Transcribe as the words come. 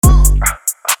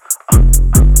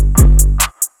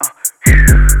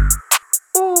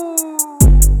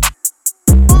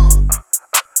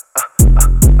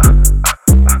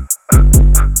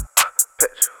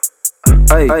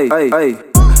Hey,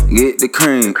 get the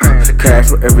cream, cash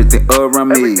for everything around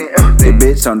me. The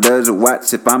bitch on doesn't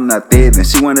watch if I'm not there, then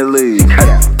she wanna leave.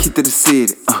 Keep to the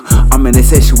city, I'm in this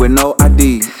section with no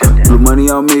ID. Blue money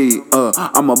on me,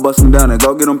 I'ma bust him down and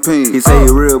go get him pink. He say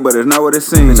he real, but it's not what it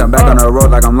seems. Bitch, I'm back on the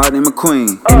road like I'm Lightning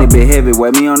Mcqueen. Any bit heavy,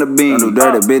 weigh me on the beam. Don't do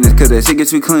dirty business, cause that shit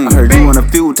gets you clean. I heard you want a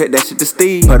few, take that shit to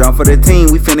Steve. Put on for the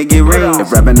team, we finna get rings.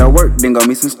 If rapping don't work, then go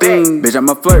me some steam. Bitch, I'm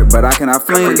a flirt, but I cannot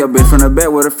fling. Freak your bitch from the back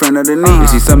with a friend underneath.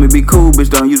 If she saw me be cool, bitch,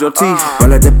 don't use your teeth.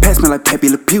 Roll out that pass me like Pepe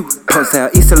Le Pew. Post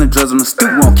out east selling drugs on the stoop.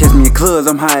 Won't catch me in clubs,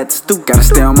 I'm high at the stoop. Gotta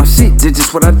stay on my shit,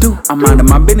 just what I do. I'm minding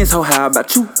my business, ho, how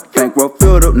about you? Bankroll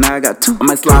filled up, now I got two. I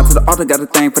might slide to the altar, got a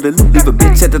thing for the loot. Leave a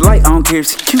bitch at the light, I don't care if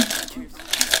she cute.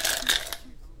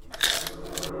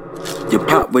 You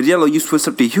pop with yellow, you switch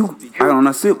up the hue. I don't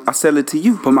know sip, I sell it to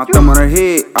you. Put my thumb on her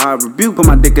head, I rebuke. Put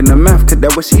my dick in the mouth, cause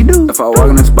that's what she do. If I walk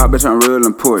in the spot, bitch, I'm real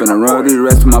important. Finna roll these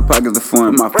rest of my pockets to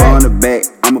form. Put my phone in the back,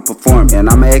 I'ma perform. And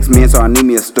I'm an X-Men, so I need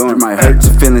me a storm. It might hurt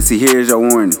your feelings, see, here's your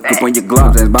warning. Grip on your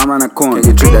gloves, and bomb around the corner.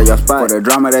 Can you treat that your spot? For the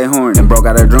drama, they horny. And broke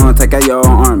out a drone, take out your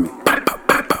own army.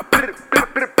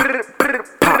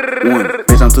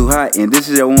 Bitch, I'm too hot, and this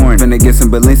is your warning. Finna get some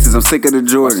Balenciagas, I'm sick of the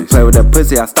Jordans. She play with that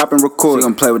pussy, I stop and record. She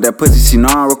gon' play with that pussy, she know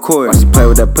I'm recording. She play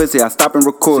with that pussy, I stop and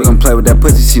record. She gon' play with that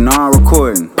pussy, she know I'm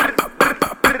recording.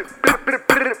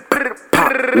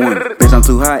 Bitch, I'm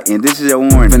too hot, and this is your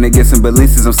warning. Finna get some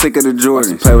Balenciagas, I'm sick of the Jordans.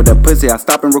 She play with that pussy, I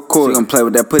stop and record. She gon' play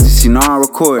with that pussy, she know I'm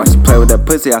recording. She play with that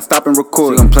pussy, I stop and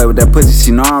record. She gon' play with that pussy,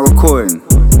 she know I'm recording.